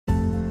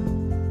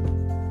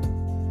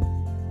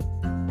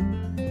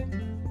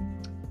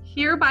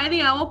Here by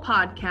the Owl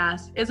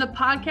podcast is a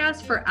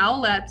podcast for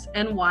owlets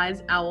and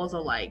wise owls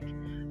alike.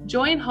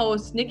 Join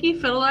hosts Nikki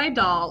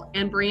Fiddle-Dahl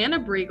and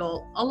Brianna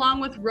Briegel,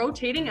 along with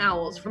rotating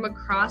owls from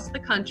across the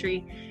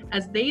country,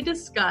 as they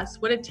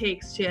discuss what it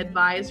takes to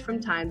advise from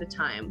time to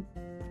time.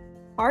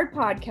 Our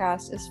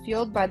podcast is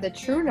fueled by the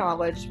true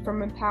knowledge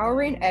from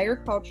empowering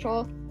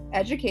agricultural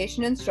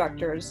education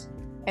instructors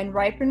and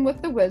ripened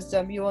with the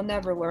wisdom you will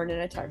never learn in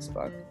a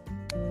textbook.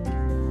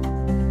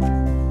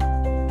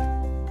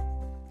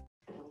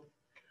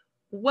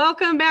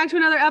 Welcome back to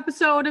another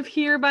episode of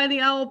Here by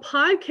the Owl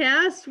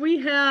podcast. We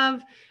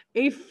have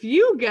a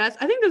few guests.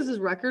 I think this is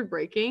record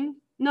breaking.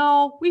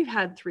 No, we've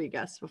had 3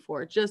 guests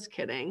before. Just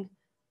kidding.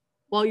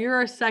 Well, you're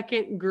our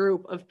second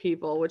group of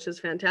people, which is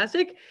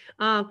fantastic.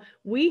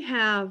 We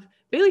have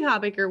Bailey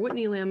Hobbaker,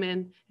 Whitney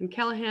Landman, and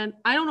Callahan.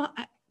 I don't know,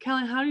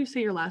 Callahan, how do you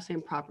say your last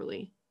name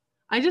properly?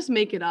 I just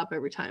make it up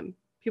every time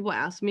people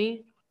ask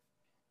me.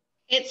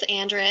 It's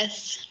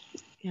Andress.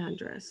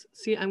 Andress.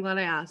 See, I'm glad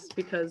I asked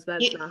because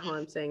that's not how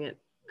I'm saying it.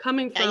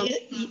 Coming from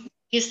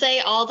you say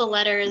all the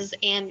letters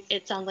and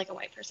it sounds like a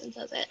white person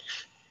says it.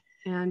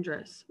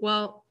 Andress.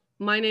 Well,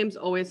 my name's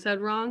always said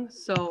wrong,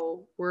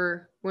 so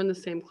we're in the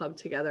same club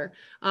together.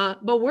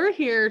 But we're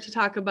here to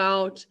talk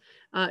about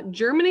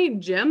Germinate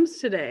Gems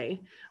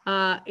today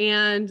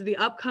and the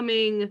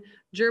upcoming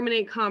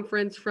Germinate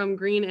conference from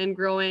Green and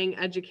Growing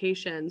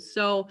Education.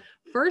 So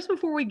first,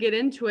 before we get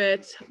into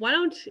it, why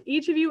don't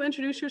each of you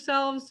introduce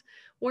yourselves,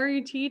 where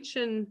you teach,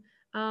 and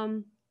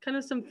kind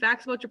of some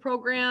facts about your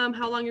program,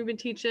 how long you've been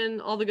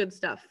teaching, all the good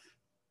stuff.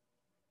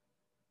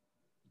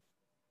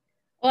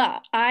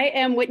 Well, I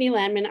am Whitney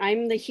Landman.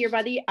 I'm the Here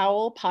by the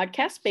Owl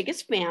podcast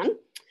biggest fan.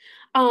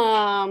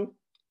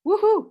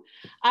 Woohoo!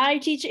 I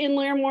teach in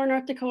Larimore,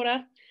 North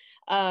Dakota,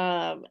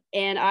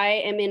 and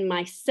I am in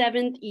my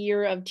 7th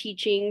year of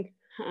teaching.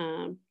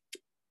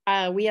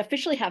 We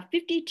officially have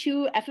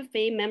 52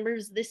 FFA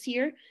members this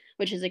year,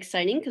 which is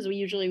exciting because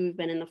we've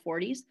been in the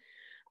 40s.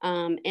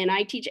 And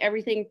I teach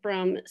everything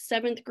from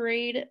 7th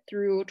grade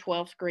through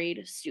 12th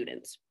grade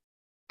students.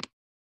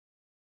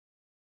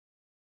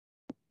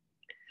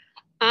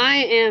 I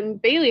am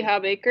Bailey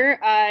Hobbaker.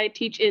 I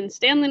teach in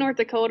Stanley, North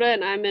Dakota,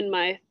 and I'm in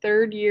my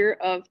 3rd year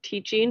of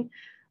teaching.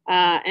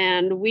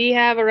 And we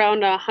have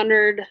around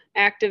 100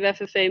 active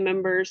FFA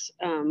members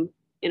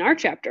in our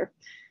chapter.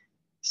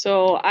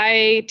 So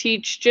I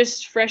teach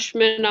just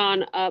freshmen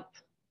on up,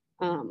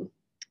 and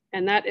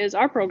that is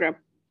our program.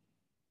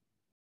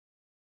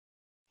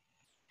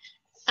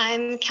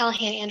 I'm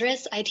Callahan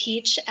Andress. I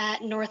teach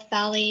at North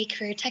Valley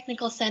Career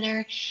Technical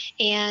Center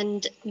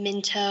and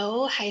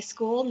Minto High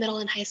School, middle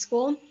and high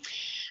school.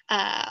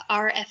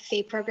 Our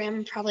FFA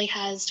program probably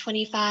has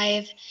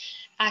 25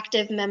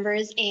 active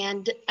members,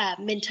 and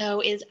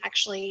Minto is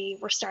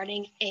we're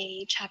starting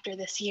a chapter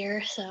this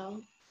year,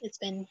 so it's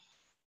been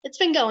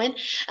going.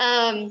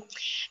 And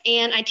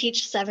I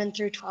teach 7th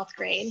through 12th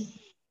grade.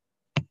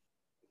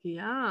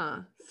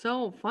 Yeah,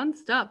 so fun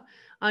stuff.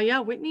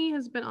 Yeah, Whitney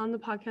has been on the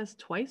podcast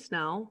twice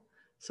now.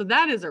 So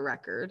that is a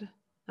record.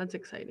 That's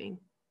exciting.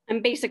 I'm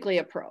basically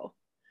a podcast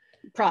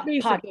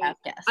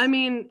guest. I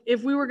mean,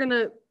 if we were going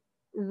to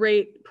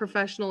rate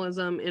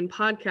professionalism in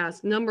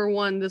podcast, number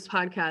 1, this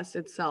podcast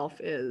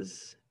itself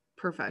is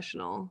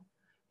professional.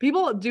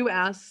 People do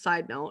ask,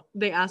 side note,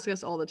 they ask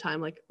us all the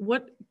time, like,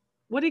 what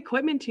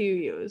equipment do you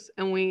use?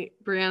 And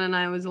Brianna and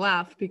I always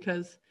laugh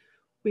because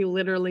we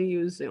literally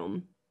use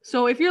Zoom.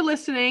 So if you're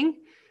listening,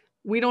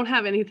 we don't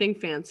have anything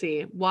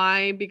fancy.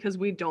 Why? Because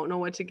we don't know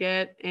what to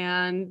get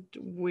and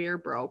we're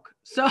broke.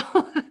 So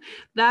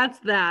that's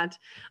that.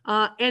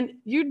 And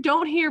you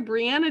don't hear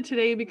Brianna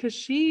today because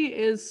she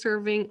is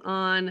serving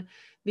on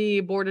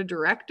the board of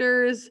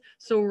directors.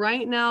 So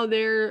right now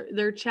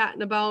they're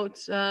chatting about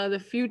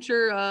the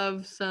future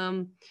of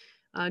some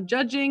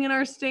judging in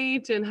our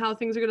state and how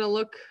things are going to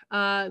look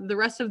the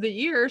rest of the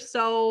year.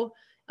 So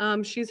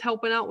she's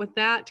helping out with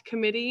that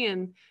committee,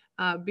 and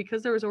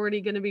because there was already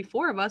going to be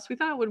 4 of us, we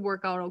thought it would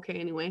work out okay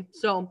anyway.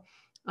 So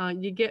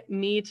you get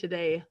me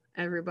today,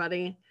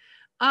 everybody.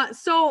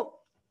 So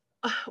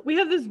we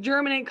have this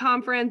Germinate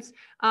conference.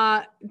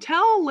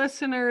 Tell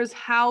listeners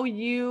how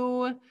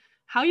you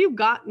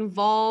got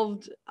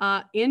involved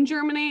in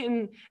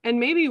Germinate and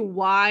maybe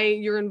why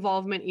your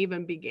involvement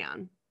even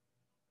began.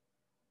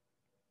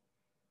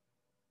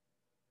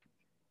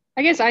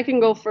 I guess I can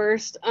go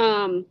first.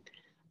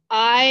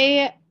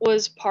 I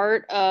was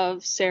part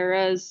of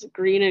Sarah's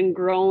Green and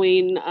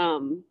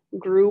Growing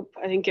group.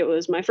 I think it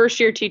was my first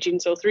year teaching,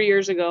 so 3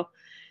 years ago.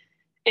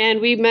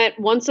 And we met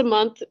once a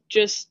month,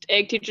 just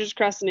ag teachers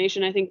across the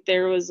nation. I think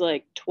there was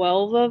like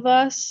 12 of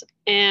us.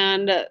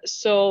 And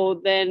so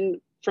then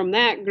from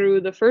that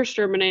grew the first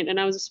Germinate, and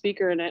I was a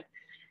speaker in it.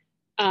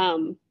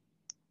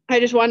 I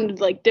just wanted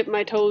to dip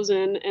my toes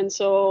in. And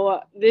so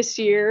this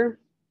year,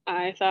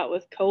 I thought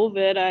with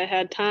COVID, I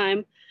had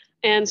time.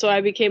 And so I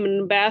became an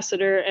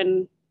ambassador,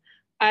 and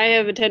I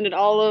have attended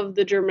all of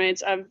the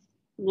Germinates. I've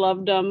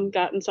loved them,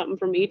 gotten something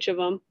from each of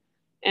them.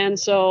 And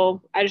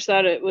so I just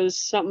thought it was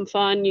something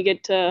fun. You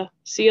get to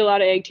see a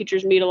lot of ag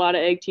teachers, meet a lot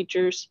of ag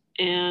teachers.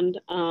 And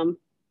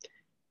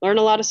learn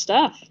a lot of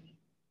stuff.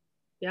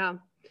 Yeah.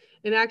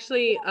 And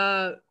actually,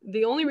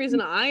 the only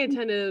reason I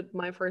attended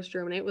my first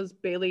Germinate was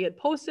Bailey had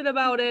posted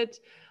about it.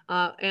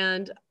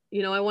 And,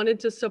 you know, I wanted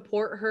to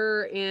support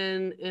her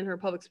in her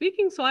public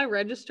speaking. So I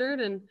registered,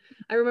 and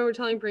I remember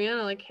telling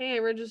Brianna, like, hey, I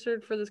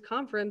registered for this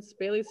conference.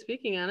 Bailey's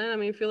speaking on it. I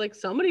mean, I feel like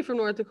somebody from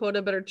North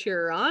Dakota better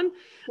cheer her on.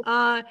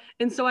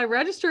 And so I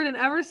registered, and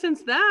ever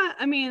since that,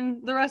 I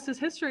mean, the rest is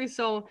history.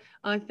 So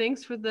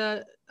thanks for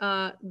the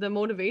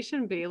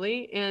motivation,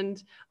 Bailey.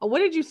 And what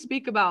did you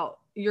speak about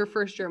your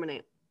first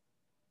Germinate?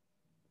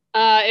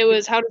 It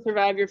was how to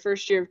survive your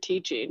first year of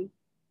teaching.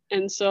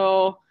 And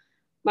so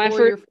my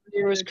first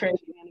year was crazy.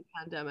 In a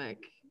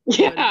pandemic.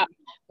 Yeah.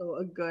 So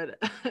a good,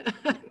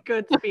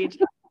 good speech.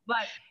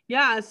 But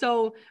yeah,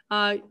 so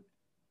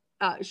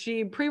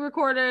she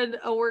pre-recorded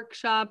a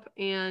workshop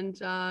and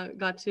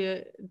got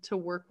to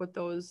work with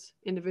those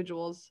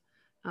individuals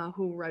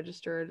who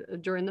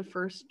registered during the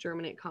first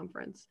Germinate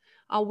conference.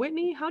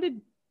 Whitney, how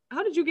did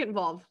you get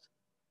involved?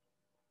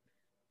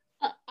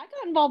 I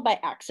got involved by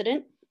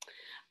accident.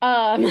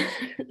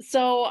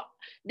 So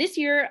this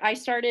year I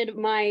started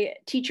my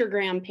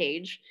Teachergram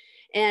page,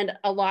 and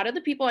a lot of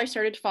the people I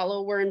started to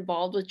follow were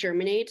involved with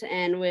Germinate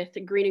and with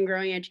green and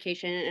growing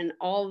education and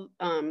all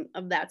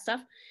of that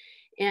stuff.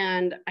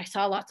 And I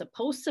saw lots of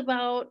posts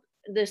about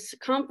this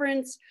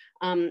conference.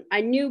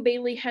 I knew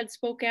Bailey had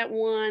spoke at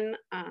one.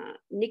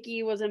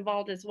 Nikki was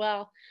involved as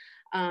well.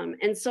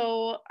 And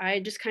so I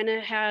just kind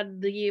of had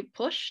the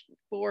push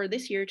for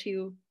this year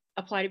to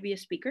apply to be a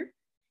speaker.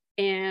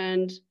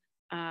 And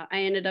I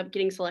ended up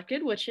getting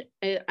selected, which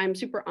I'm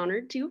super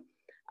honored to.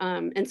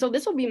 And so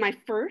this will be my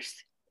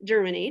first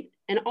Germinate,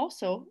 and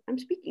also I'm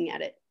speaking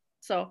at it.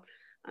 So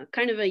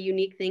kind of a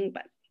unique thing,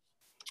 but.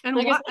 And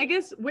like I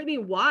guess, Whitney,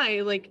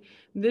 why? Like,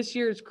 this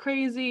year's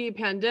crazy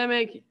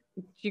pandemic,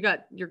 you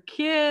got your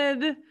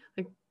kid,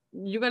 like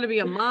you got to be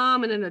a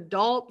mom and an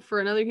adult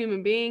for another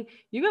human being.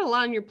 You got a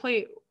lot on your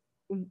plate.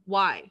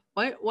 Why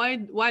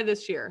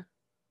this year?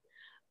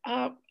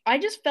 I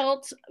just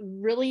felt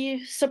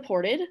really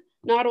supported,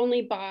 not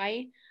only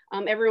by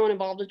everyone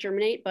involved with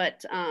Germinate,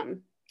 but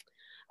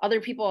other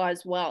people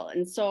as well.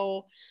 And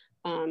so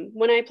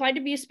when I applied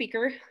to be a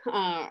speaker,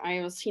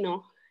 I was,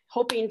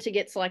 hoping to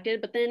get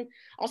selected, but then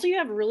also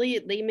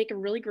they make a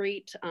really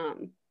great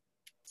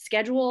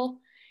schedule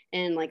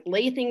and like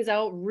lay things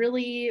out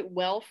really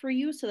well for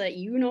you so that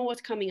you know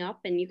what's coming up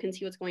and you can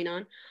see what's going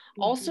on.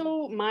 Mm-hmm.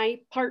 Also, my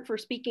part for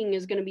speaking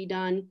is going to be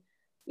done,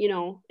 in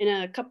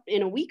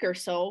a week or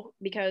so,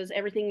 because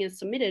everything is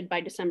submitted by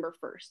December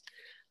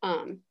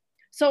 1st.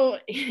 So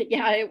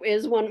yeah, it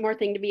is one more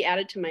thing to be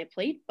added to my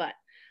plate, but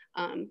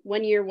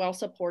when you're well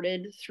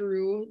supported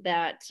through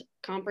that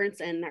conference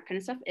and that kind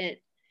of stuff,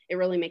 it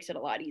really makes it a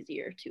lot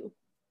easier too.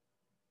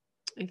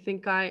 I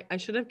think I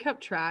should have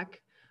kept track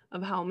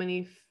of how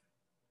many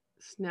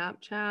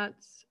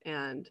Snapchats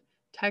and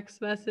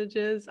text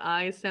messages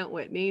I sent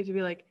Whitney to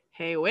be like,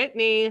 hey,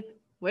 Whitney.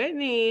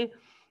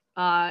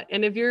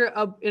 And if you're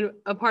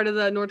a part of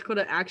the North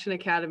Dakota Action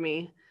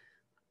Academy,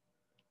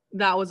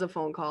 that was a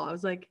phone call. I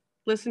was like,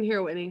 listen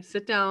here, Whitney,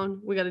 sit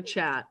down. We got to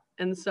chat.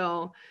 And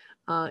so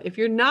if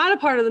you're not a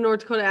part of the North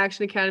Dakota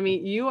Action Academy,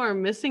 you are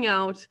missing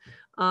out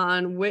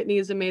on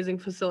Whitney's amazing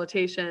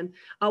facilitation.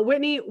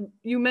 Whitney,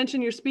 you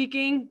mentioned you're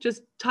speaking.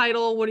 Just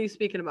title, what are you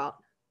speaking about?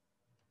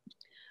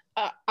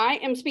 I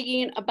am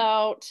speaking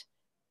about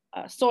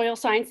soil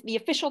science. The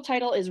official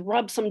title is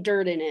Rub Some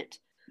Dirt in It.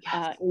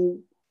 Yes.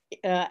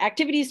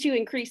 Activities to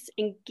increase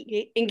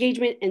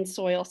engagement in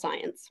soil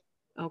science.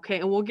 Okay,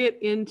 and we'll get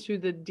into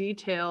the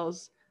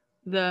details,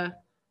 the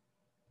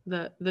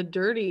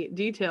dirty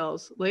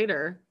details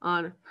later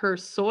on her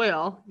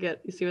soil. You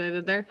see what I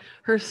did there?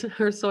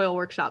 Her soil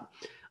workshop.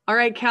 All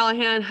right,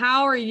 Callahan,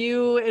 how are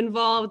you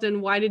involved,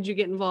 and why did you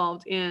get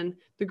involved in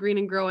the green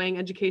and growing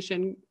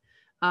education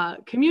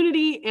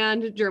community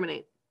and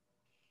Germinate?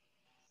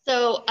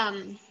 So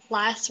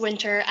last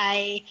winter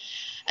I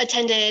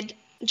attended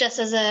just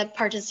as a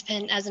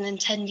participant, as an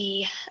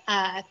attendee.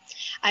 I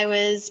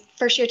was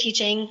first year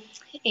teaching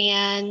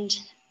and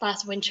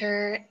last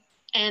winter,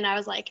 and I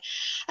was like,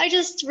 I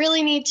just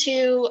really need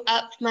to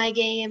up my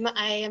game.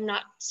 I am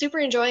not super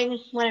enjoying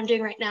what I'm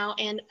doing right now,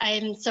 and I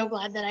am so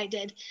glad that I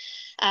did,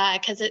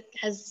 because it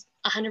has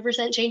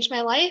 100% changed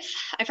my life.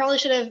 I probably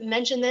should have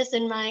mentioned this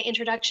in my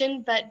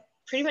introduction, but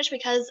pretty much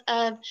because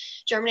of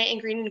Germinate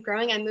and Green and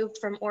Growing, I moved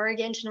from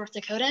Oregon to North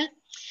Dakota.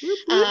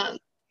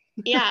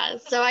 Yeah,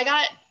 so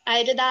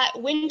I did that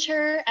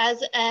winter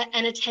as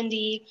an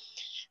attendee.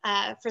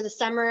 For the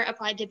summer,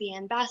 applied to be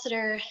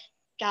ambassador,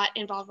 got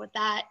involved with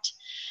that,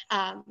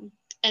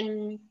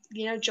 and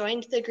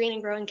joined the green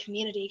and growing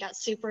community, got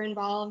super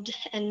involved,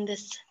 and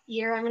this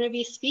year I'm going to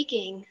be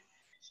speaking.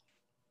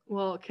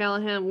 Well,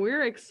 Callahan,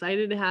 we're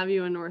excited to have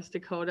you in North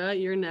Dakota.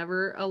 You're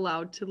never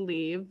allowed to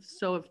leave,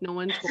 so if no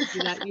one told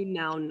you that, you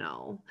now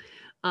know.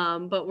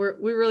 But we're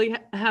really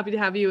happy to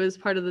have you as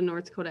part of the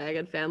North Dakota Ag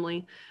Ed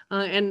family,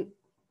 and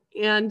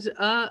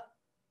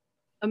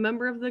a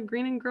member of the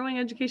green and growing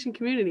education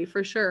community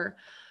for sure.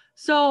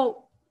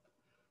 So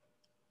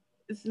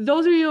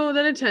those of you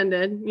that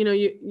attended,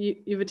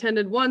 you've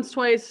attended once,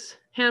 twice,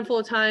 handful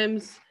of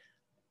times.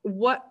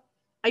 What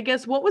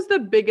was the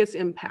biggest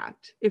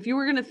impact? If you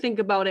were going to think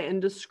about it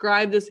and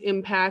describe this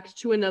impact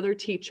to another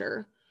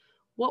teacher,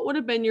 what would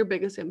have been your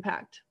biggest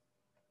impact?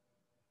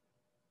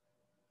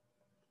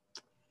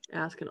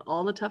 Asking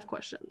all the tough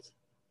questions.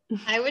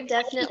 I would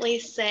definitely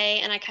say,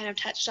 and I kind of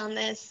touched on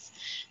this,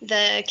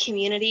 the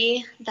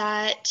community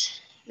that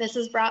this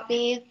has brought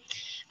me.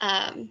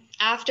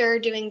 After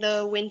doing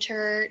the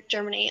winter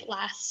Germinate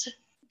last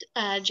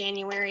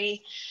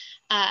January,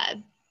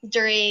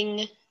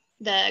 during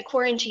the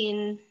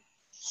quarantine,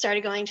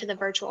 started going to the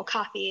virtual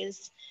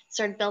coffees,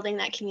 started building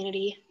that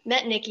community,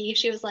 met Nikki.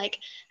 She was like,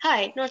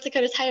 "Hi, North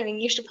Dakota's hiring.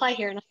 You should apply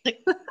here." And I was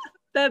like,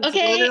 That's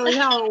okay. literally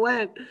how it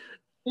went.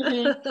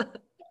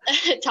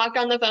 Mm-hmm. Talked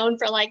on the phone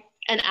for like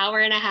an hour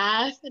and a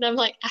half. And I'm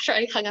like, after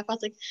I hung up, I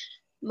was like,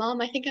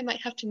 Mom, I think I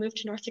might have to move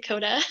to North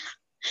Dakota.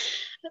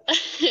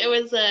 It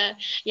was,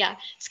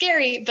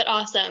 scary, but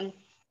awesome.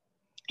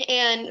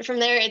 And from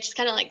there, it just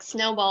kind of like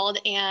snowballed.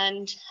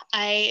 And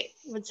I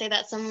would say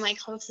that some of my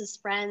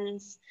closest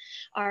friends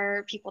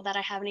are people that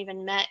I haven't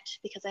even met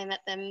because I met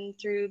them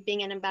through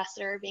being an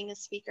ambassador, being a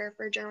speaker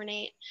for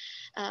Germinate.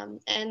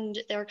 And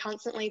they were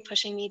constantly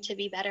pushing me to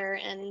be better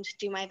and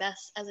do my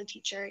best as a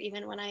teacher,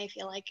 even when I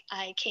feel like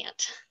I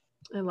can't.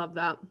 I love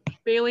that.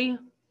 Bailey,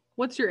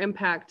 what's your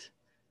impact?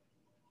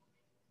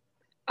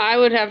 I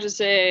would have to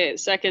say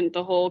second,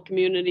 the whole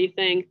community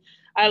thing.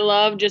 I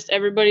love just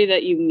everybody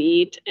that you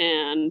meet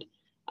and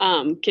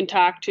can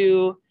talk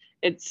to.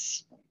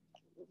 It's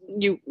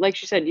you, like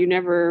she said, you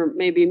never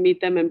maybe meet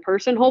them in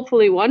person.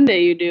 Hopefully one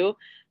day you do,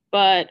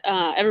 but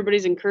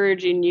everybody's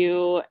encouraging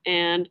you.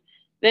 And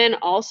then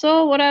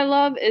also what I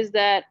love is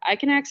that I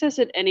can access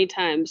it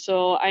anytime.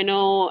 So I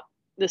know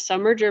the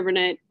summer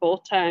Germinate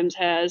both times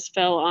has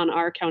fell on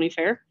our county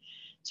fair.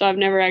 So I've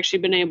never actually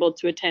been able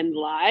to attend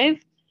live.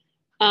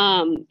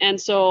 And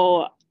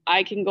so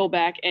I can go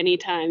back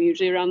anytime.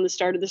 Usually around the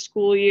start of the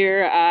school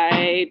year,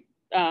 I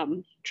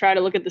try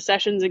to look at the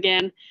sessions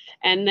again.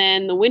 And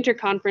then the winter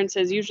conference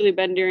has usually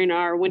been during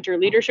our winter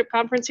leadership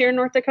conference here in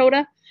North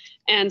Dakota.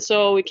 And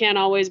so we can't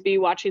always be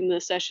watching the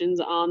sessions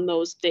on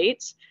those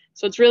dates.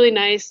 So it's really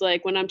nice,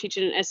 like when I'm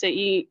teaching an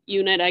SAE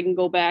unit, I can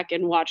go back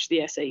and watch the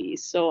SAEs.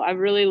 So I've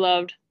really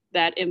loved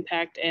that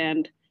impact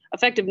and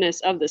effectiveness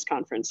of this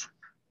conference.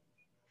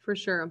 For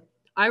sure.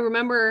 I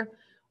remember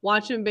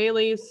watching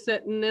Bailey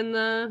sitting in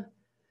the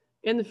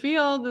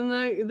field in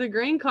the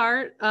grain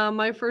cart,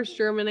 my first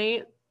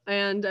Germinate.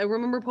 And I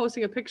remember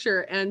posting a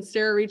picture and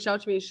Sarah reached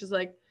out to me. She's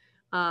like,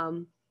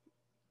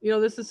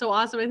 this is so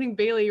awesome. I think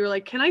Bailey, you were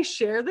like, can I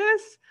share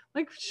this?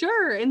 Like,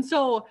 sure. And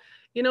so,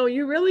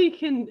 you really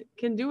can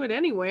do it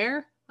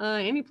anywhere,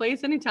 any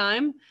place,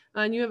 anytime.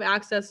 And you have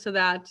access to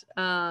that,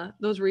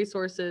 those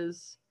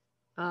resources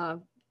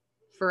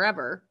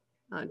forever.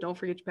 Don't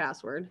forget your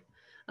password,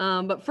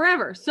 but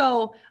forever.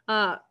 So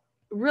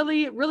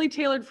really, really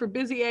tailored for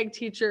busy ag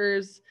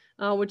teachers,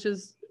 which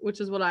is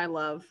what I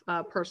love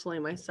personally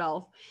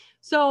myself.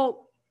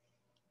 So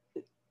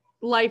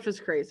life is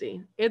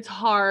crazy. It's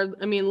hard.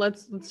 I mean,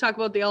 let's talk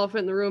about the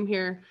elephant in the room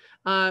here.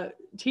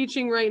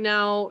 Teaching right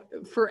now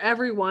for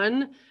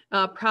everyone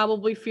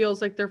probably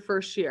feels like their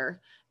first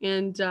year.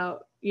 And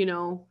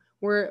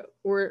we're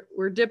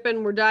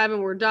dipping, we're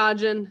diving, we're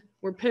dodging,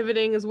 we're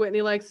pivoting, as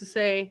Whitney likes to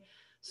say.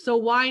 So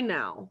why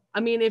now? I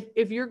mean,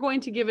 if you're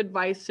going to give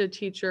advice to a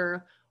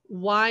teacher,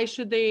 why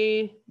should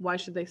they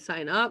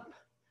sign up?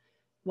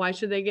 Why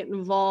should they get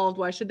involved?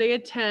 Why should they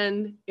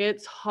attend?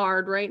 It's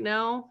hard right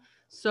now.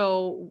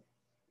 So,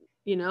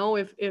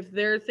 if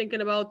they're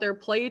thinking about their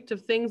plate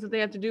of things that they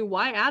have to do,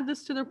 why add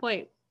this to their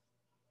plate?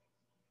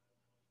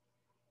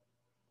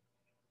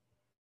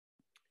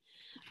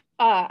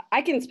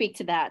 I can speak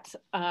to that.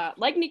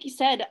 Like Nikki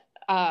said,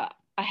 I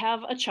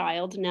have a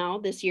child now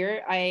this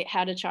year. I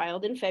had a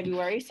child in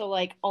February. So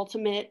like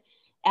ultimate,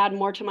 add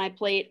more to my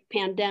plate,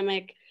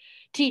 pandemic,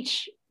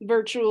 teach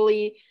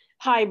virtually,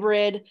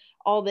 hybrid,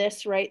 all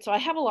this, right? So I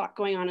have a lot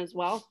going on as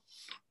well.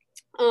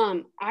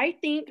 I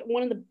think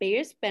one of the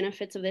biggest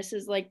benefits of this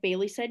is, like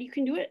Bailey said, you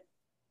can do it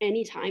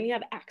anytime. You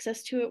have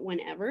access to it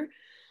whenever.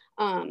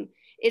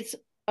 It's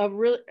I'm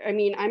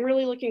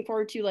really looking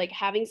forward to like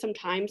having some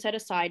time set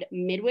aside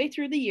midway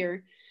through the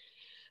year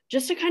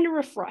just to kind of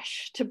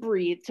refresh, to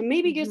breathe, to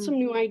maybe get some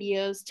new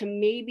ideas, to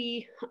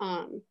maybe,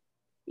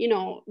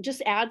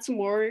 just add some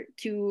more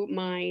to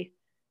my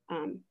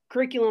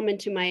curriculum and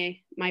to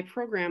my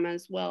program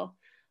as well.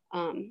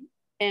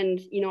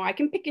 And, I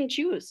can pick and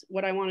choose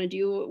what I want to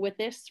do with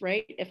this,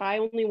 right? If I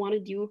only want to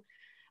do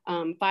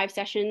 5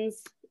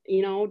 sessions,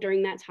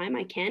 during that time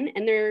I can,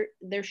 and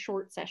they're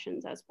short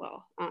sessions as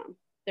well.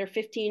 They're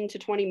 15 to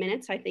 20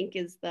 minutes, I think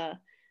is the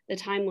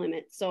time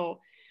limit. So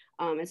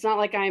it's not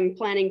like I'm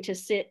planning to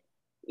sit,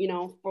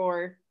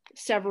 for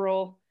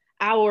several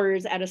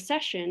hours at a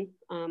session.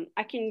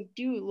 I can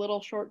do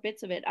little short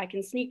bits of it. I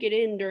can sneak it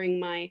in during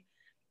my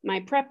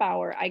prep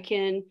hour. I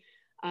can,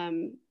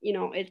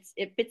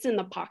 it fits in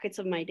the pockets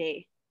of my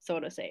day, so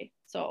to say.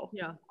 So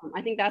yeah,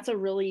 I think that's a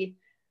really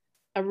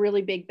a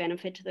really big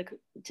benefit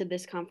to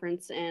this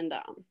conference. And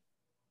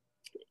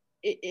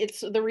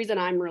it's the reason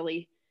I'm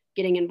really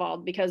getting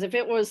involved, because if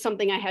it was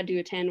something I had to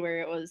attend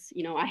where it was,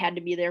 you know, I had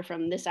to be there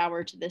from this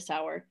hour to this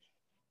hour,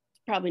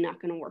 probably not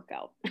going to work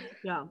out.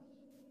 Yeah.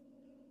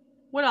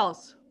 What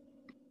else?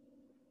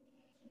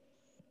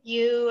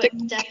 You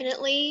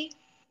definitely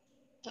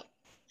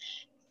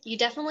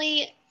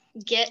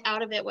get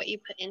out of it what you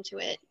put into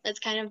it. It's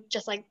kind of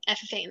just like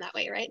FFA in that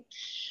way, right?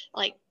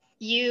 Like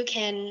you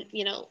can,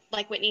 you know,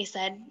 like Whitney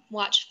said,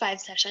 watch 5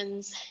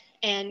 sessions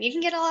and you can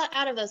get a lot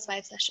out of those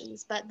 5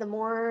 sessions, but the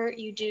more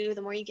you do,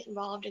 the more you get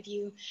involved. If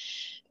you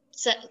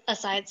set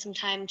aside some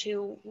time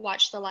to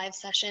watch the live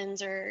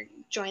sessions or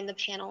join the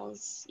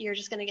panels, you're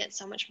just going to get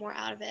so much more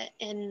out of it.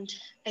 And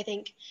I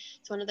think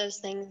it's one of those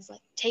things,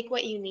 like take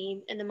what you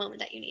need in the moment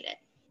that you need it.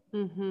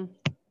 Mm-hmm.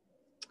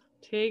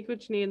 Take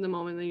what you need in the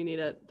moment that you need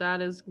it.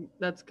 That's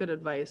good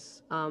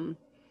advice.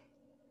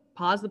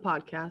 Pause the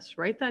podcast,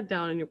 write that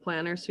down in your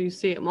planner so you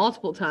see it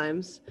multiple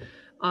times.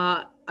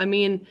 I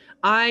mean,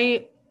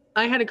 I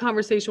had a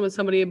conversation with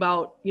somebody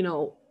about, you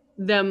know,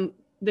 they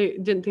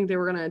didn't think they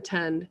were going to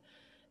attend,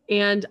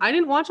 and I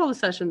didn't watch all the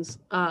sessions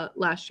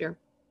last year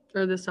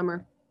or this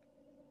summer.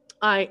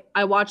 I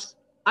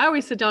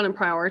always sit down and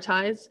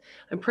prioritize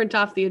and print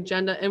off the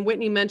agenda. And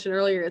Whitney mentioned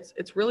earlier,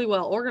 it's really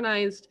well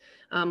organized.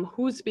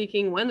 Who's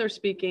speaking, when they're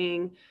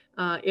speaking,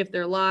 if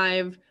they're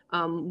live,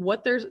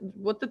 what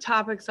the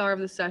topics are of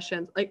the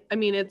sessions. Like, I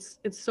mean, it's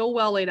so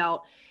well laid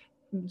out.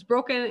 It's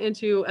broken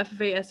into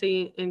FFA,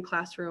 SAE, and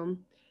classroom.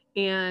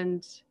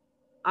 And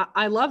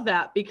I love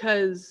that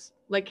because,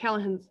 like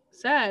Callahan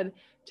said,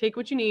 take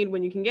what you need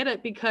when you can get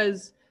it,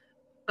 because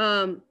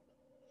at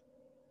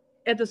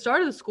the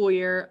start of the school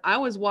year, I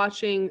was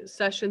watching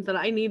sessions that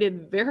I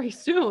needed very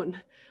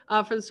soon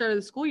for the start of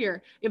the school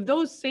year. If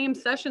those same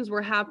sessions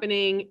were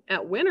happening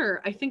at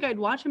winter, I think I'd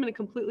watch them in a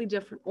completely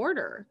different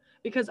order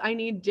because I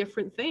need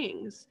different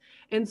things.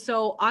 And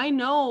so I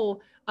know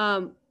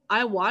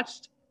I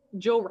watched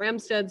Joe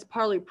Ramsted's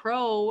Parley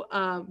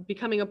Pro,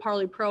 becoming a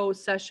Parley Pro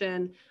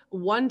session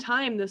one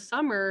time this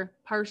summer,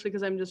 partially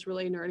because I'm just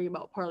really nerdy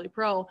about Parley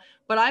Pro,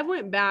 but I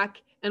went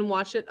back and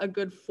watched it a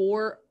good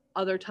 4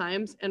 other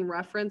times and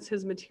reference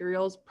his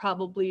materials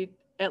probably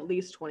at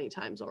least 20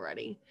 times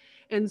already.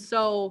 And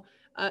so,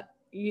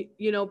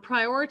 you know,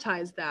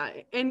 prioritize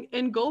that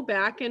and go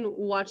back and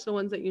watch the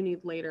ones that you need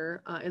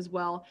later as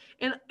well.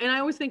 And I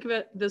always think of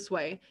it this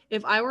way.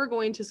 If I were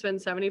going to spend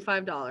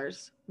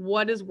 $75,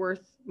 what is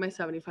worth my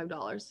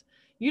 $75?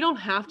 You don't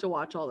have to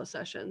watch all the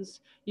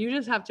sessions. You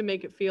just have to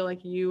make it feel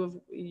like you've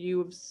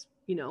you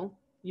know,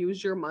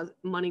 used your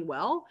money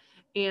well.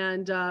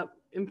 And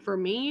for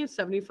me,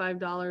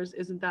 $75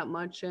 isn't that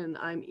much, and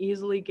I'm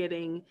easily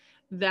getting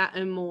that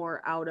and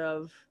more out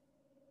of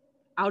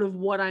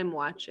what I'm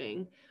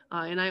watching.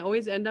 And I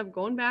always end up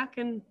going back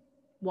and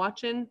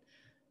watching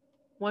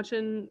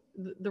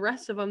the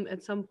rest of them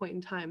at some point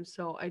in time.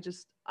 So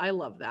I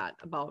love that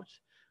about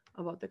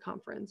the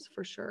conference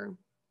for sure.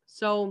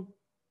 So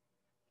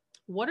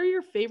what are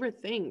your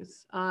favorite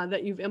things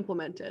that you've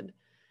implemented?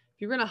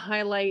 If you're going to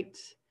highlight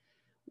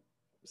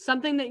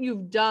something that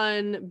you've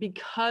done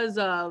because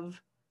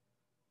of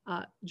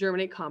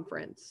Germinate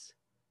Conference,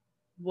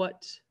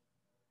 what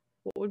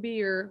would be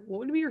your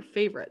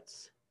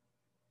favorites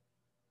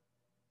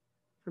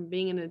from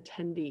being an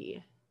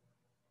attendee?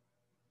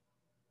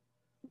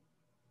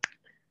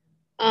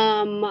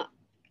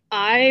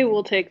 I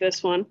will take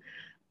this one.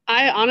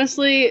 I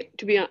honestly,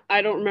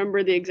 I don't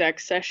remember the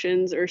exact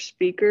sessions or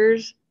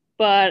speakers,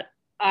 but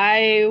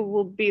I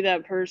will be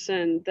that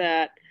person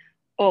that,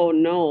 oh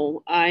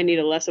no, I need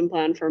a lesson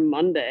plan for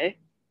Monday.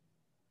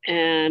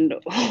 And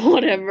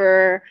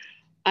whatever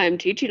I'm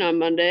teaching on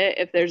Monday,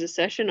 if there's a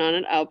session on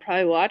it, I'll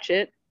probably watch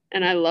it.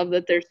 And I love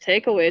that there's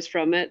takeaways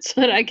from it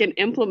so that I can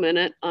implement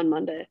it on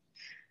Monday.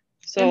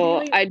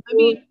 So I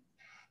mean,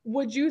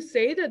 would you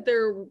say that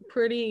they're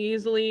pretty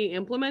easily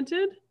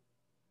implemented?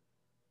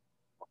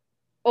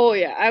 Oh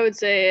yeah, I would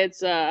say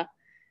it's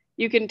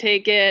you can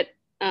take it,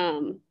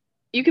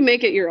 you can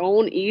make it your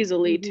own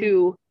easily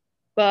too.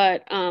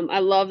 But I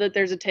love that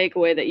there's a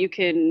takeaway that you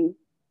can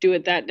do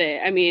it that day.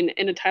 I mean,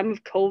 in a time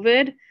of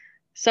COVID,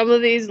 some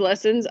of these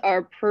lessons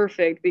are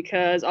perfect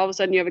because all of a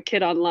sudden you have a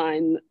kid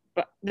online,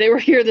 but they were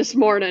here this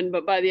morning,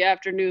 but by the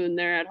afternoon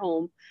they're at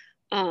home.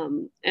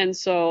 And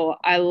so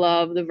I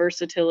love the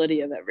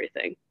versatility of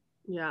everything.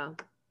 Yeah,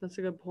 that's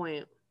a good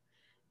point.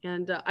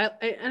 And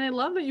I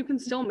love that you can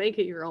still make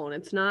it your own.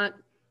 It's not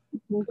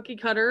cookie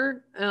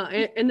cutter.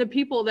 And the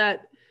people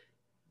that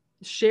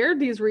shared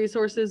these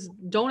resources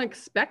don't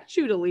expect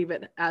you to leave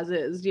it as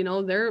is. You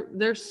know,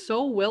 they're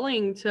so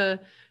willing to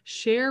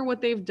share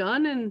what they've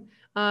done,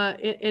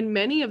 and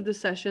many of the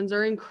sessions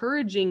are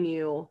encouraging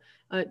you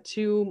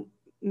to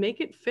make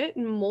it fit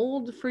and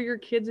mold for your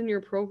kids in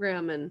your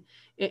program,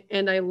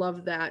 and I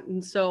love that.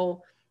 And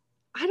so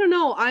I don't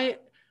know,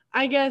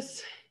 I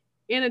guess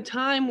in a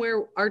time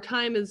where our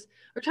time's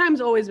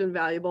always been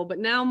valuable, but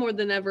now more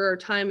than ever our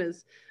time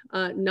is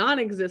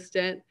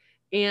non-existent,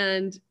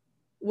 and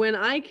when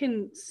I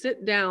can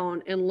sit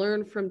down and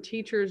learn from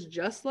teachers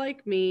just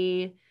like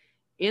me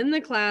in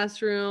the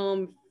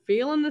classroom,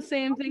 feeling the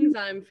same things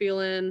I'm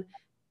feeling,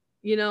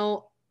 you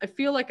know, I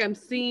feel like I'm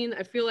seen,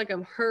 I feel like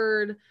I'm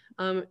heard.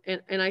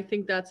 And I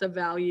think that's a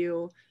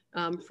value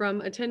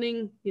from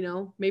attending, you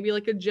know, maybe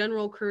like a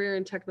general career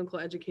and technical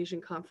education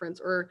conference,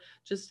 or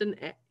just an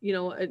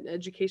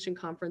education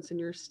conference in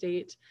your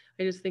state.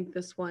 I just think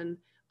this one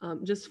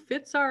just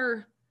fits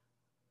our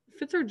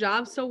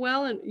job so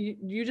well, and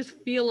you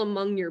just feel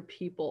among your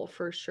people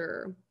for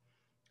sure.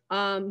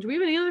 Do we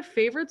have any other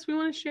favorites we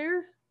want to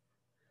share?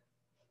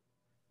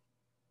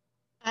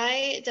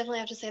 I definitely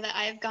have to say that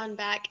I've gone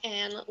back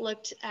and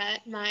looked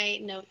at my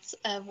notes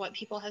of what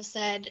people have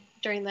said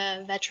during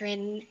the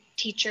veteran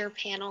teacher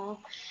panel,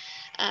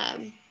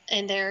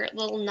 and their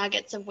little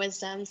nuggets of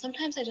wisdom.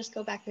 Sometimes I just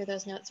go back through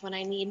those notes when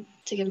I need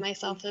to give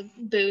myself a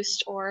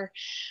boost, or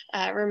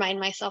remind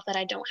myself that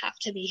I don't have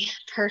to be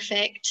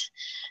perfect.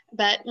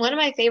 But one of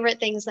my favorite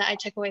things that I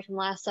took away from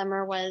last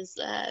summer was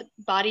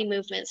body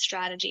movement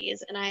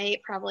strategies. And I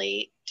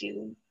probably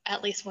do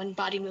at least one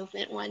body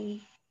movement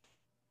one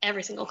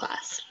every single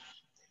class.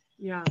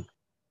 Yeah,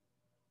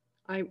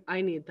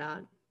 I need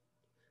that.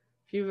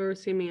 If you've ever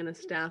seen me in a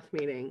staff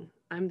meeting,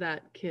 I'm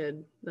that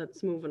kid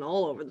that's moving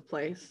all over the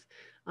place.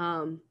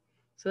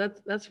 So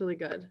that's really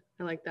good.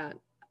 I like that.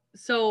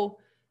 So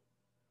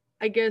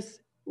I guess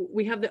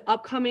we have the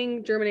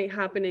upcoming Germinate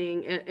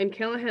happening, and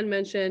Callahan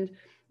mentioned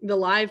the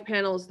live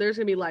panels. There's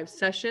gonna be live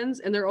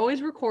sessions, and they're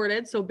always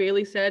recorded. So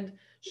Bailey said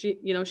she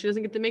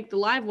doesn't get to make the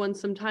live ones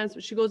sometimes,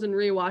 but she goes and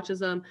rewatches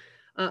them.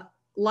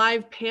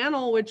 Live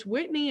panel, which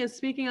Whitney is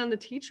speaking on the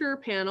teacher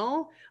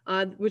panel,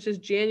 which is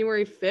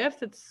January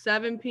 5th at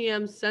 7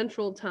 p.m.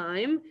 Central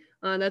Time.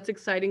 That's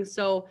exciting.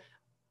 So,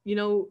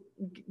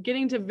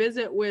 getting to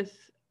visit with,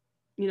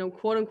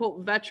 quote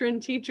unquote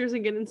veteran teachers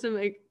and getting some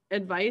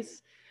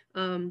advice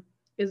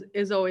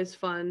is always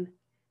fun.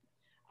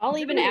 I'll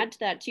even add to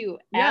that too.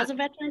 Yeah. As a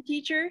veteran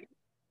teacher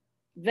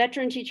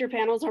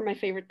panels are my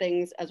favorite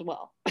things as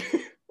well.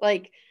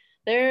 Like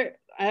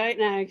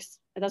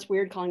that's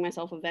weird calling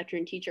myself a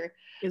veteran teacher.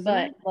 Isn't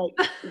it? Like,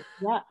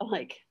 yeah,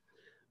 like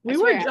we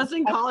were just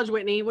in college,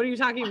 Whitney. What are you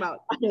talking about?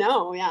 I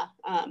know, yeah.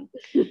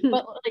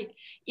 But like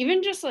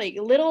even just like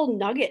little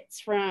nuggets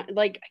from,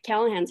 like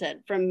Callahan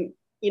said, from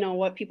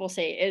what people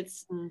say.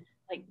 It's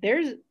like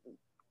there's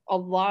a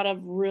lot of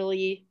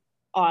really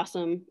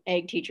awesome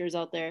ag teachers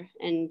out there,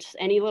 and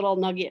any little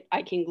nugget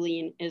I can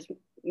glean is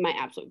my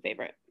absolute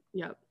favorite.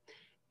 Yep.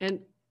 And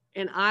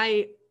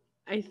I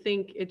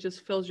think it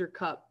just fills your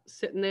cup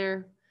sitting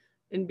there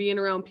and being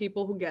around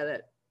people who get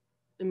it.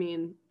 I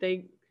mean,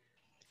 they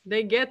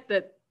get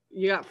that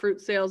you got fruit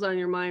sales on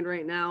your mind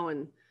right now,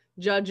 and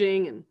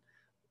judging, and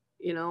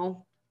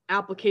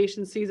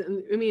application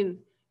season. I mean,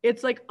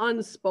 it's like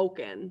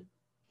unspoken,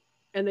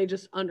 and they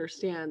just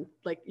understand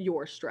like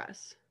your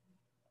stress.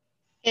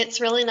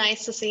 It's really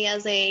nice to see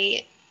as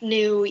a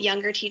new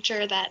younger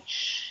teacher that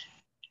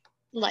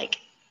like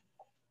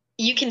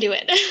you can do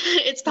it.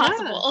 It's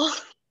possible.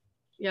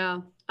 Yeah.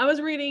 I was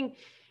reading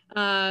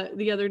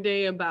the other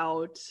day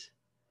about,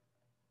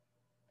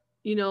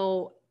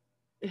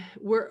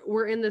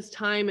 we're in this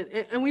time,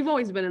 and we've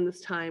always been in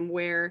this time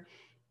where,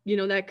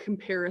 that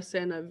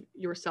comparison of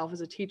yourself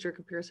as a teacher,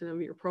 comparison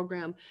of your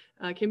program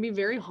can be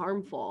very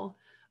harmful.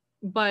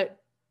 But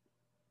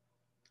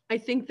I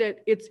think that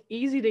it's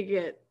easy to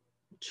get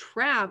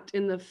trapped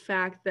in the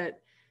fact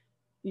that,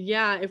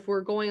 yeah, if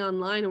we're going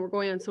online and we're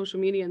going on social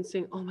media and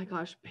saying, oh my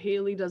gosh,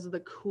 Bailey does the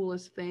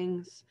coolest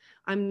things,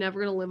 I'm never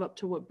going to live up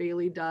to what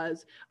Bailey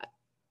does.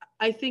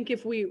 I think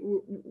if we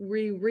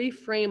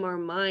reframe our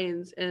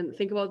minds and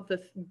think about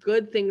the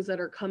good things that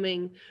are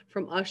coming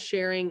from us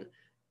sharing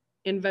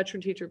in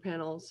veteran teacher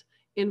panels,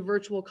 in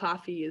virtual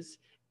coffees,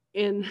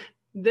 in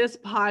this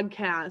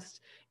podcast,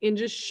 in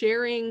just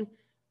sharing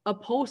a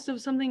post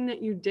of something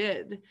that you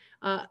did.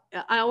 I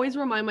always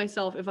remind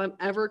myself, if I'm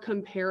ever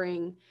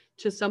comparing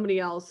to somebody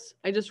else,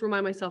 I just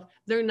remind myself,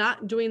 they're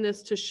not doing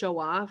this to show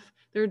off.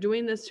 They're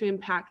doing this to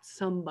impact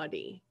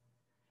somebody,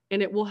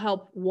 and it will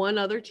help one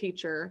other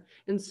teacher.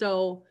 And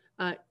so,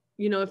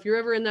 if you're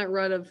ever in that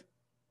rut of,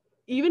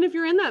 even if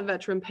you're in that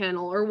veteran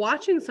panel or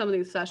watching some of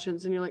these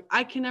sessions and you're like,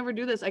 I can never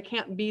do this, I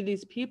can't be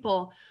these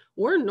people.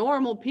 We're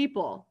normal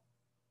people.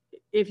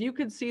 If you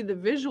could see the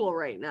visual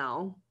right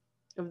now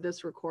of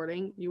this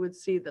recording, you would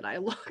see that I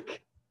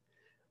look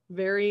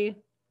very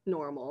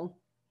normal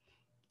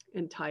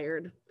and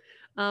tired.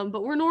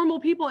 But we're normal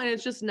people, and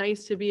it's just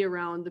nice to be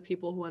around the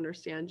people who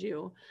understand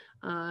you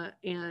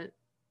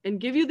and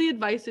give you the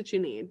advice that you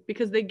need,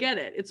 because they get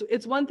it.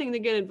 It's one thing to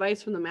get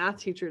advice from the math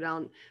teacher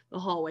down the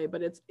hallway,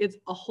 but it's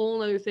a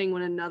whole other thing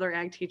when another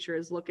ag teacher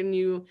is looking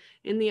you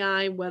in the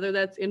eye, whether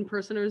that's in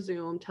person or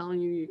Zoom, telling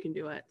you can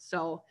do it.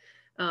 So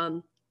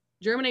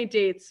Germinate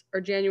dates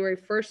are January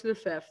 1st to the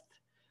 5th,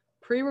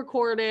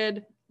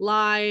 pre-recorded,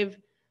 live.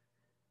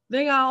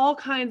 They got all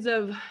kinds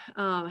of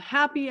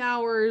happy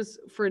hours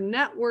for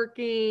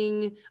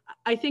networking.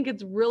 I think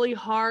it's really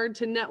hard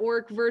to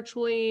network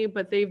virtually,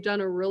 but they've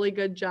done a really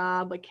good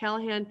job. Like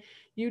Callahan,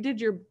 you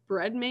did your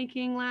bread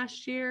making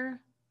last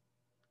year.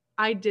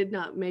 I did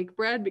not make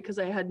bread because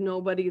I had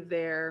nobody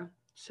there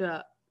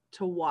to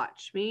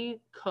watch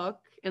me cook,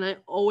 and I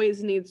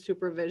always need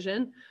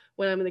supervision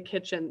when I'm in the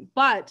kitchen.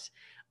 But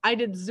I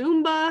did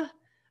Zumba.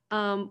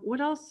 What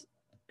else?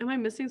 Am I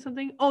missing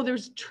something? Oh,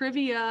 there's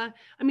trivia.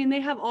 I mean,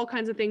 they have all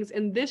kinds of things.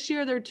 And this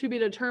year they're to be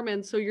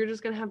determined. So you're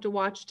just going to have to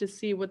watch to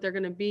see what they're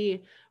going to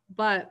be.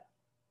 But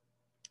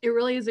it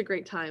really is a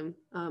great time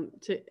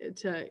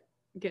to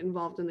get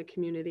involved in the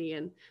community.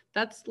 And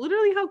that's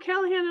literally how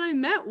Callahan and I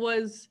met,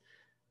 was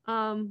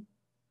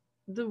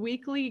the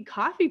weekly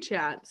coffee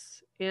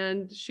chats.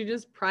 And she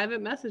just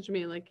private messaged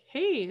me like,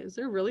 hey, is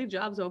there really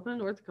jobs open in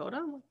North Dakota?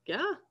 I'm like,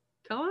 yeah.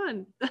 Come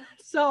on.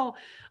 So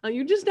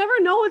you just never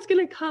know what's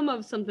going to come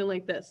of something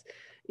like this.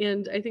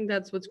 And I think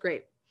that's what's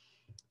great.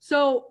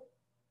 So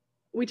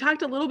we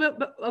talked a little bit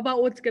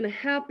about what's going to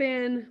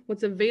happen,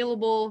 what's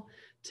available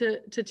to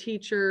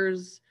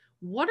teachers.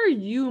 What are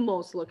you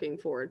most looking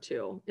forward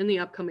to in the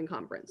upcoming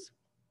conference?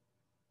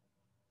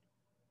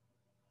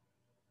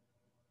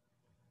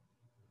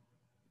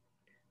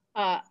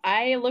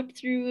 I looked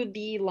through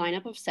the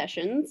lineup of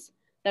sessions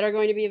that are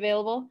going to be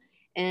available,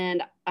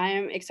 and I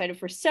am excited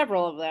for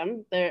several of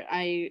them.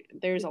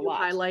 There's a lot.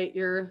 Highlight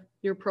your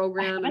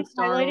program. I haven't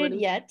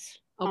highlighted yet.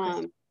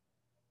 Okay.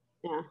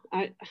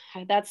 Yeah,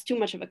 that's too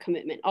much of a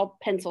commitment. I'll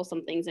pencil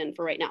some things in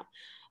for right now.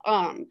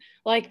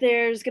 Like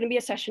there's going to be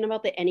a session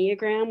about the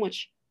Enneagram,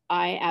 which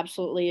I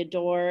absolutely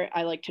adore.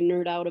 I like to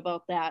nerd out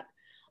about that.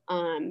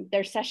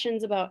 There's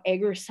sessions about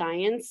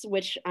agri-science,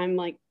 which I'm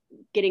like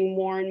getting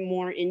more and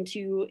more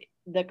into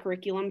the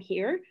curriculum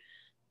here.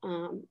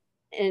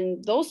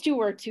 And those two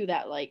were two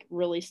that like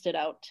really stood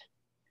out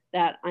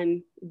that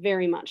I'm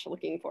very much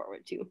looking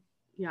forward to.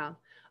 Yeah.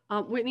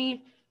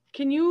 Whitney,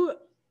 can you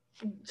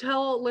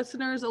tell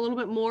listeners a little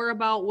bit more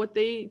about what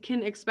they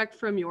can expect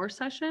from your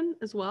session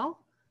as well?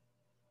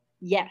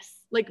 Yes.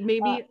 Like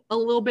maybe a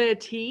little bit of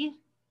tea,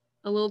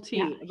 a little tea.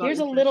 Yeah, here's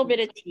a little bit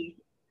of tea.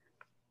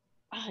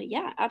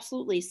 Yeah,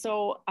 absolutely.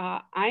 So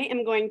I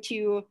am going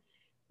to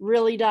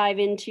really dive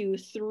into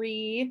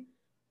 3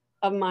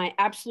 of my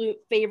absolute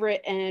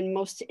favorite and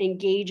most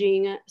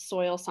engaging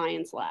soil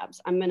science labs.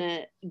 I'm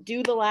gonna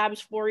do the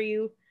labs for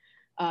you,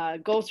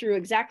 go through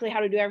exactly how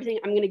to do everything.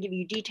 I'm gonna give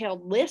you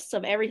detailed lists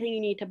of everything you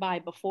need to buy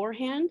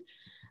beforehand,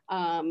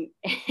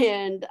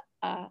 and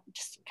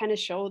just kind of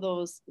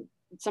show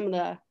some of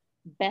the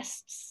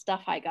best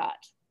stuff I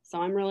got.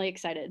 So I'm really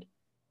excited.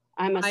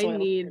 I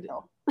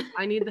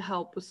need the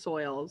help with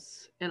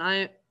soils,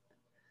 and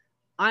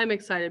I'm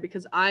excited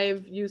because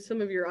I've used some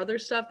of your other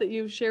stuff that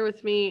you've shared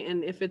with me.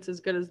 And if it's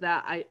as good as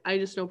that, I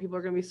just know people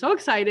are going to be so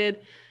excited.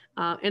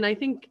 And I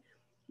think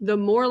the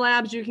more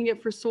labs you can get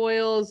for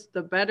soils,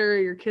 the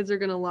better. Your kids are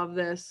going to love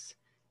this.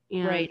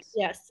 And right.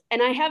 Yes.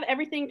 And I have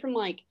everything from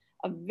like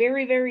a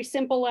very, very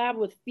simple lab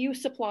with few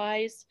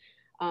supplies,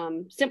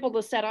 simple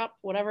to set up,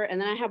 whatever.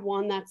 And then I have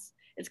one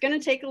it's going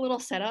to take a little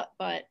setup,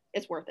 but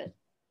it's worth it.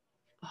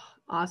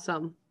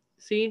 Awesome.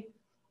 See?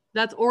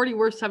 That's already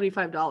worth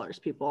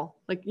 $75, people.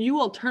 Like you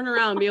will turn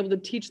around and be able to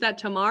teach that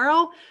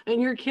tomorrow,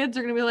 and your kids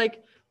are going to be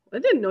like, I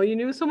didn't know you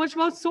knew so much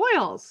about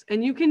soils.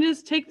 And you can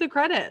just take the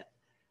credit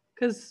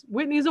because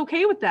Whitney's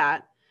okay with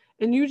that.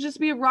 And you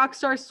just be a rock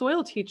star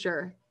soil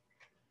teacher.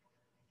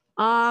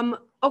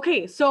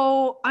 Okay.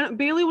 So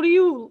Bailey, what are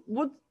you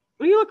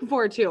looking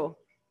forward to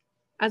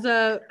as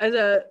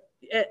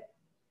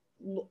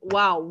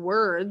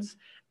words,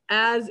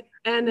 as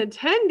an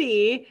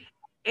attendee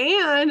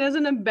and as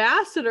an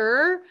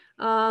ambassador?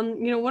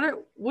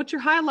 What's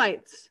your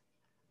highlights?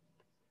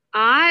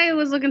 I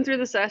was looking through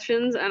the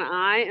sessions and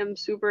I am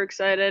super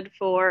excited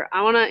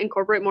I want to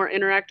incorporate more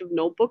interactive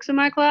notebooks in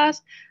my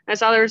class. I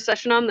saw there was a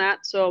session on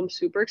that, so I'm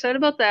super excited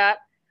about that.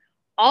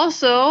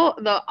 Also,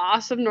 the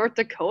awesome North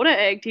Dakota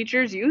ag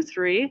teachers, you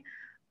 3.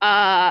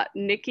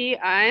 Nikki,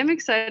 I am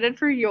excited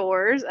for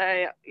yours.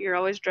 You're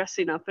always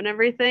dressing up and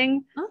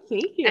everything. Oh,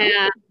 thank you.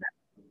 And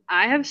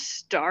I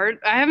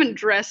haven't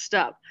dressed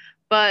up,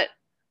 but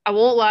I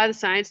won't lie, the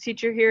science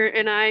teacher here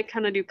and I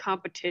kind of do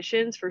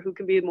competitions for who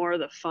can be more of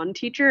the fun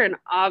teacher, and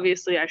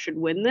obviously I should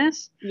win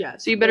this.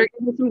 Yes. So you better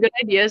give me some good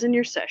ideas in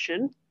your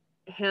session.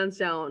 Hands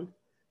down.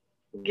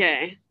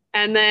 Okay.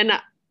 And then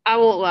I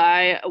won't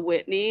lie,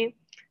 Whitney,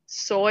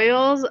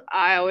 soils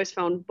I always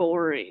found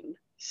boring.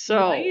 So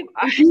right?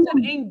 You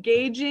said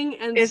engaging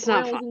and it's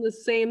soils in the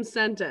same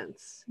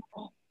sentence.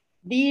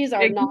 These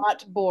are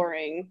not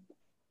boring.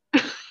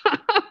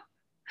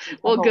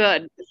 Well,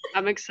 good.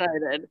 I'm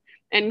excited.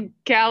 And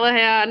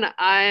Callahan,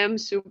 I am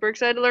super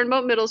excited to learn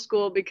about middle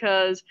school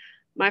because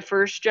my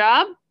first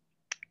job,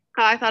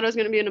 I thought I was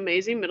going to be an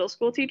amazing middle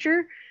school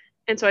teacher.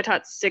 And so I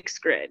taught 6th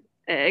grade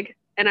ag.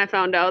 And I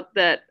found out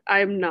that I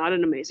am not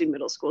an amazing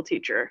middle school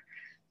teacher.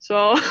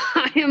 So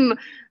I am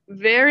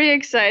very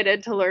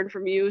excited to learn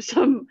from you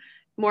some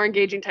more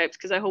engaging types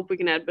because I hope we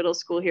can add middle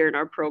school here in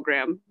our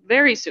program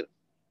very soon.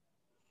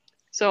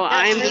 So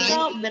Yeah, turns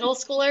out middle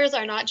schoolers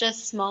are not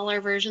just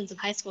smaller versions of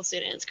high school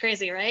students.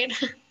 Crazy, right?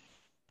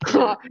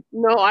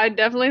 No, I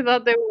definitely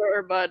thought they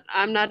were, but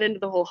I'm not into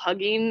the whole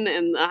hugging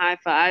and the high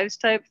fives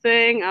type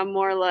thing. I'm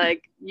more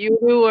like, you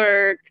do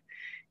work,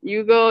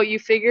 you go, you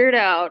figure it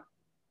out.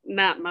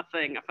 Not my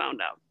thing, I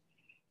found out.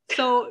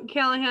 So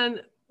Callahan,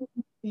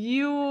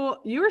 you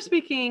were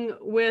speaking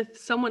with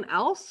someone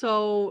else.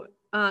 So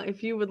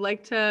if you would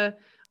like to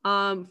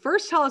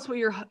first tell us what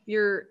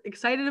you're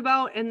excited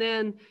about, and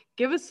then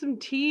give us some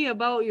tea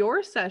about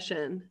your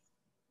session.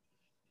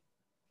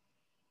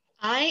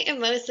 I am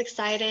most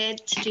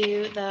excited to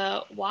do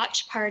the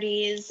watch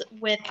parties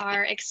with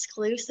our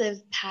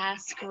exclusive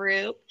pass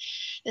group.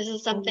 This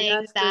is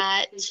something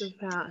that exclusive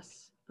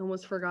pass.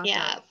 Almost forgot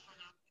yeah, that.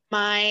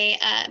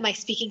 my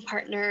speaking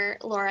partner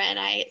Laura and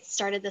I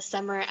started this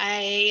summer.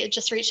 I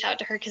just reached out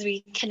to her because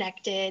we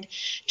connected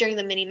during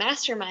the mini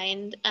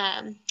mastermind,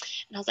 and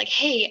I was like,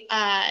 "Hey,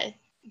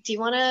 do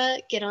you want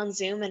to get on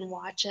Zoom and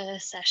watch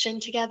a session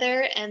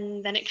together?"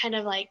 And then it kind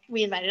of like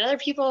we invited other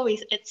people.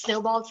 It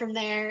snowballed from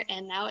there,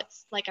 and now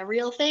it's like a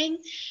real thing.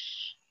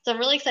 So I'm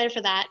really excited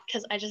for that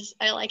because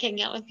I like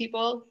hanging out with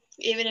people,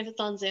 even if it's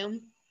on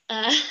Zoom.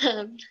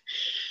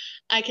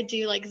 I could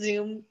do like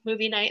Zoom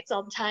movie nights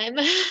all the time.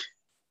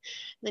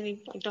 Then you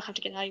like, don't have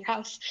to get out of your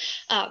house.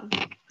 So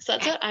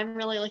that's what I'm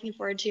really looking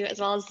forward to,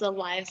 as well as the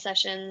live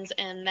sessions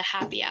and the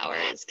happy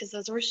hours, because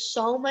those were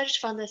so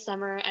much fun this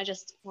summer. I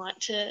just want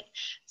to,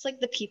 it's like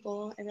the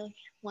people. I really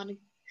want to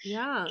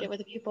get with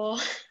the people.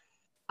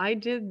 I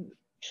did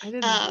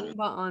Zumba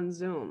on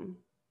Zoom.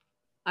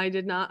 I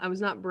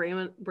was not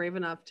brave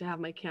enough to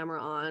have my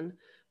camera on,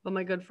 but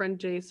my good friend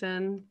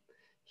Jason,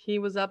 he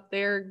was up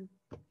there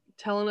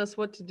telling us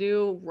what to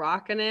do,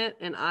 rocking it,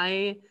 and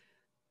I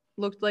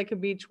looked like a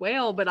beach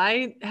whale, but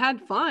I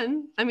had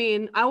fun. I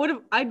mean,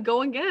 I'd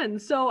go again.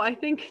 So I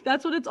think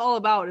that's what it's all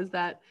about, is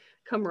that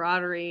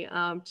camaraderie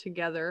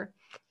together.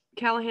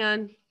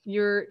 Callahan,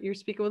 you're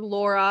speaking with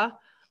Laura.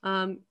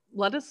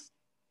 What's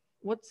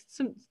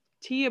some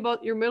tea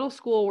about your middle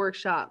school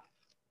workshop?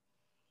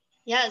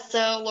 Yeah,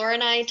 so Laura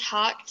and I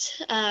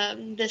talked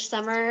this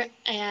summer,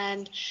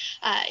 and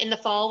in the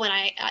fall when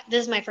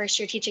this is my first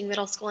year teaching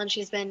middle school, and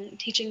she's been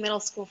teaching middle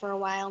school for a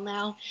while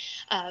now.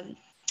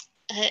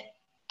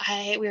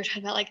 We were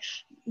talking about like,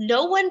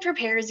 no one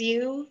prepares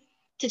you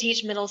to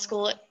teach middle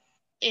school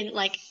in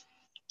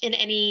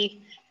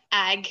any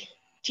ag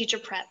teacher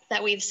prep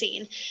that we've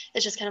seen.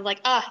 It's just kind of like,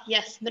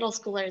 yes, middle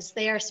schoolers,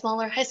 they are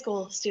smaller high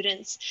school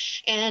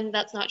students. And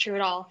that's not true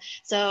at all.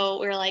 So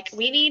we're like,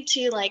 we need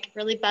to like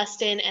really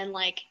bust in and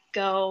like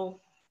go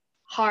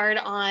hard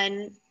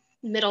on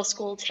middle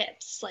school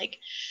tips. Like,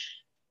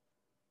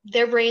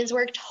 their brains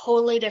work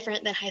totally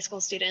different than high school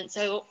students.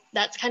 So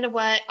that's kind of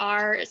what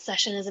our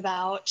session is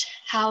about: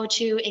 how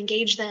to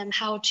engage them,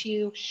 how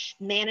to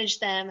manage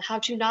them, how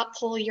to not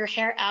pull your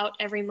hair out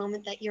every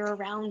moment that you're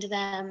around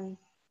them.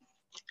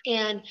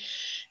 And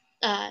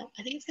I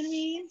think it's going to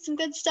be some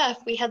good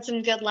stuff. We had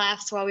some good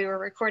laughs while we were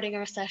recording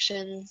our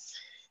sessions.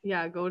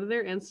 Yeah, go to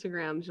their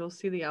Instagrams. You'll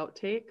see the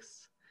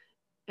outtakes,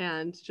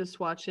 and just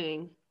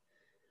watching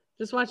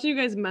you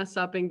guys mess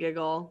up and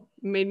giggle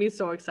made me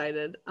so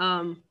excited.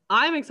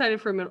 I'm excited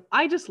for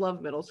I just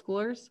love middle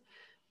schoolers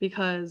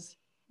because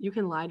you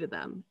can lie to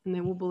them and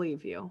they will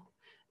believe you.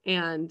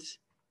 And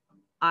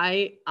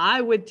I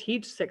would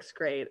teach 6th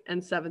grade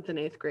and 7th and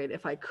 8th grade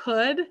if I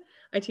could.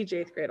 I teach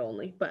 8th grade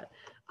only, but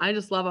I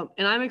just love them.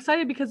 And I'm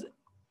excited because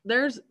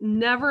there's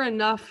never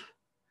enough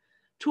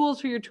tools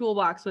for your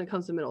toolbox when it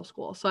comes to middle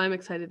school. So I'm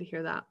excited to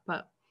hear that.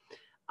 But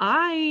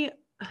I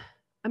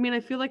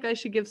feel like I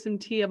should give some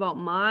tea about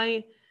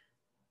my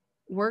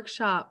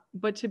workshop,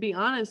 but to be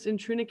honest, in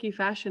true Nikki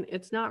fashion,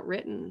 it's not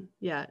written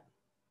yet.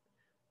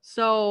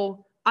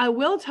 So I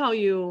will tell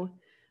you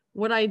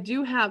what I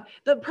do have.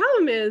 The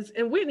problem is,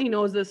 and Whitney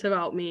knows this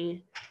about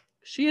me,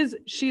 she's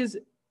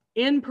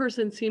in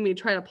person seeing me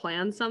try to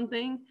plan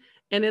something,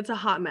 and it's a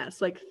hot mess.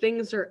 Like,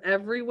 things are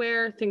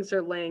everywhere, things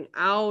are laying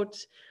out.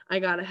 I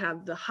got to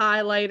have the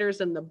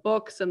highlighters and the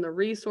books and the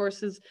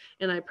resources,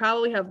 and I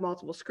probably have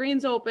multiple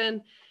screens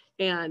open,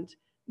 and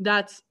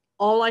that's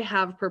all I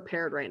have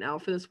prepared right now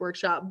for this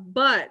workshop.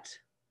 But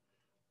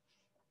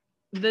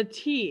the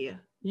tea,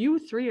 you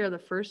 3 are the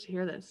first to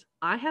hear this.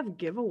 I have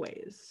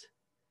giveaways.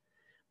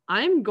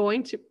 I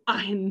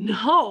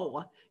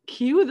know,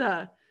 cue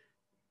the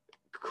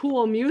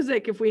cool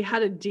music if we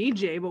had a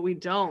DJ, but we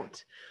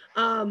don't.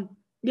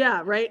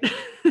 Yeah, right.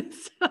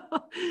 So,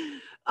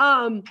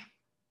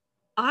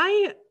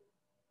 I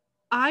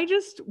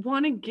just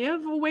want to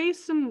give away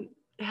some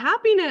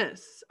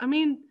happiness. I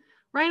mean,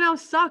 right now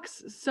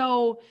sucks.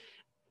 So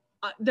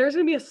there's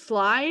going to be a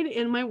slide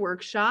in my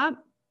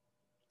workshop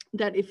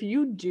that if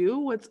you do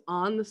what's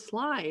on the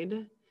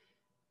slide,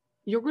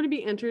 you're going to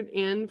be entered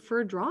in for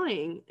a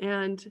drawing.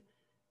 And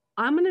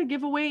I'm going to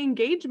give away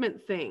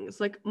engagement things,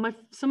 like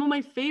some of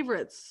my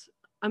favorites.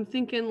 I'm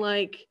thinking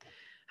like,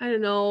 I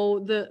don't know,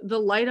 the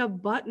light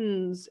up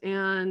buttons,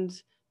 and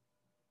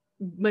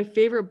my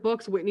favorite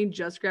books. Whitney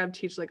just grabbed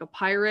Teach Like a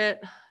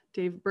Pirate.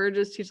 Dave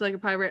Burgess, Teach Like a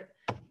Pirate.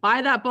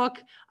 buy that book.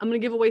 I'm going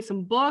to give away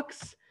some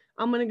books.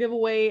 I'm going to give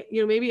away,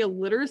 maybe a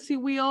literacy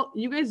wheel.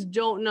 You guys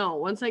don't know.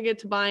 Once I get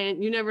to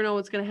buying, you never know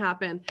what's going to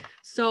happen.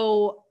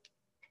 So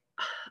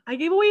I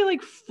gave away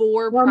like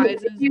 4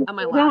 prizes on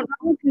my lap.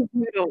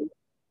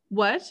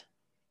 What?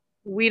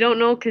 We don't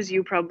know because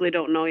you probably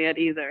don't know yet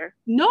either.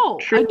 No,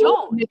 I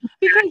don't.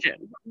 Because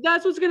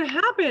that's what's going to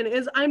happen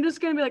is I'm just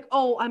going to be like,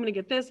 oh, I'm going to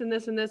get this and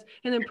this and this.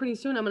 And then pretty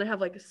soon I'm going to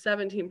have like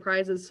 17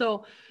 prizes.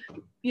 So,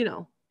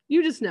 you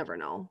just never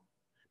know.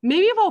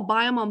 Maybe if I'll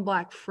buy them on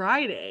Black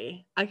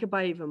Friday, I could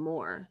buy even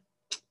more.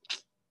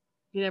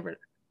 You never know.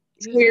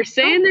 So you're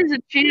saying there's a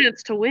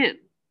chance to win.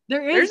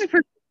 There's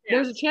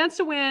a chance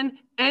to win.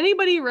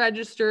 Anybody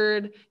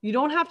registered. You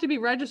don't have to be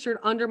registered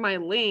under my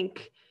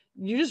link.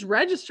 You just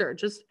register.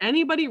 Just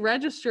anybody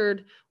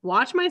registered.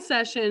 Watch my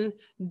session.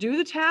 Do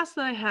the task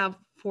that I have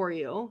for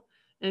you.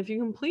 And if you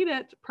complete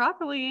it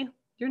properly,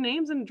 your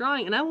name's in the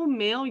drawing. And I will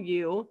mail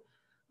you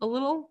a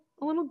little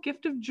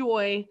gift of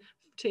joy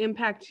to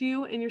impact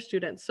you and your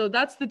students. So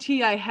that's the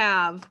tea I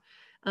have.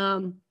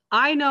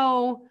 I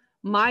know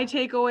my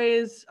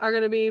takeaways are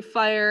going to be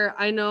fire.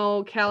 I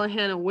know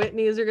Callahan and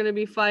Whitney's are going to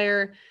be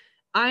fire.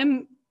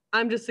 I'm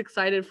just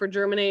excited for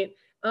Germinate.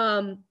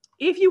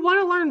 If you want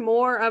to learn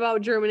more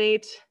about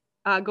Germinate,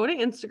 go to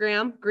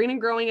Instagram, Green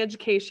and Growing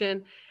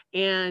Education,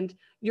 and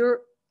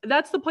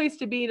that's the place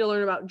to be to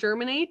learn about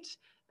Germinate.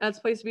 That's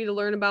the place to be to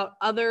learn about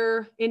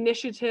other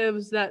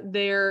initiatives that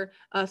they're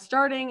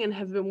starting and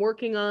have been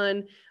working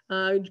on.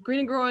 Green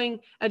and Growing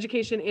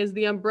Education is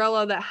the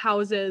umbrella that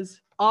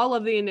houses all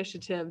of the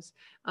initiatives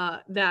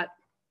that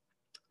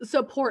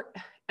support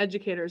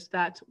educators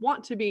that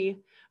want to be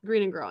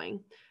green and growing.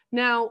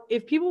 Now,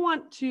 if people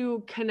want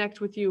to connect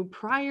with you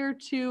prior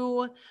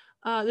to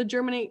the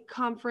Germinate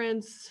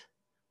conference,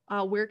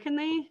 where can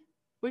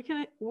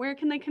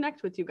they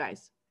connect with you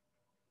guys?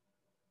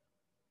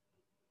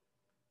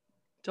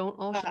 Don't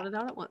all shout it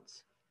out at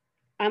once.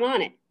 I'm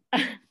on it.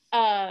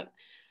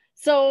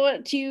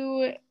 So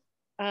to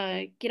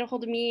get a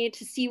hold of me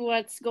to see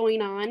what's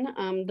going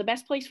on, the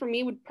best place for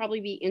me would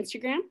probably be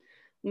Instagram.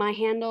 My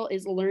handle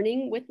is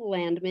Learning with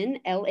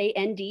Landman,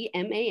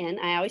 Landman.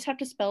 I always have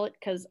to spell it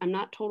because I'm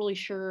not totally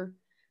sure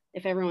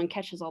if everyone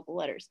catches all the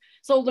letters.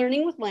 So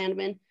Learning with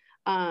Landman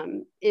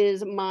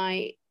is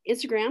my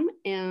Instagram,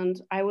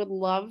 and I would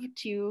love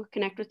to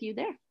connect with you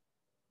there.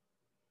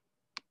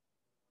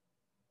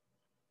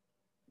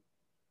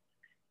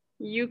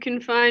 You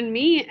can find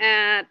me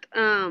at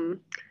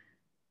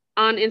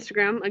on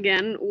Instagram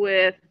again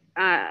with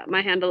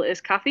my handle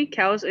is Coffee,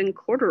 Cows, and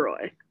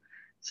Corduroy.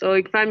 So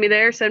you can find me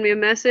there, send me a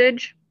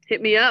message,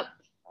 hit me up.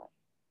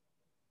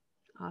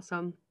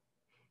 Awesome.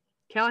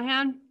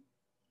 Callahan?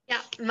 Yeah,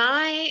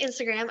 my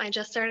Instagram, I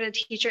just started a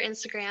teacher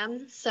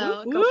Instagram,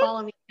 so go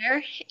follow me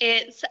there.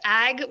 It's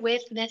Ag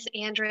with Miss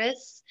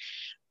Andress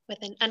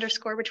with an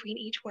underscore between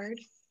each word,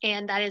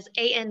 and that is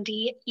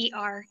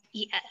ANDERES.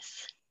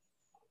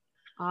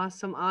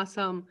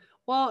 Awesome.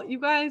 Well, you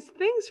guys,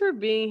 thanks for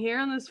being here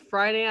on this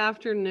Friday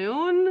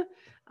afternoon.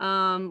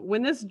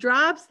 When this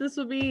drops, this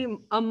will be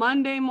a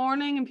Monday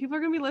morning, and people are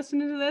going to be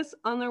listening to this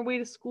on their way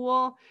to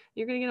school.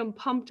 You're going to get them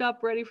pumped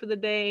up, ready for the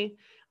day.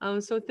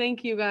 So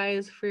thank you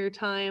guys for your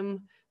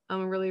time.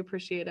 I really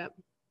appreciate it.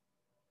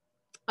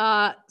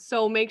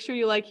 So make sure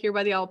you like Here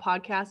by the Owl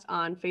podcast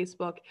on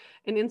Facebook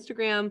and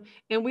Instagram.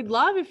 And we'd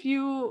love if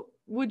you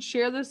would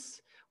share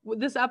this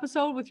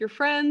episode with your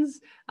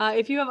friends.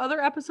 If you have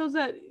other episodes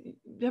that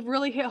have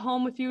really hit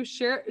home with you,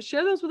 share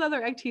those with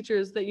other ag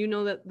teachers that you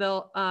know that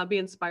they'll be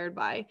inspired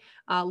by.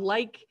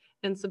 Like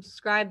and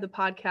subscribe the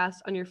podcast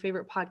on your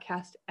favorite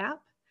podcast app.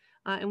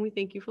 And we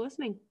thank you for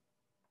listening.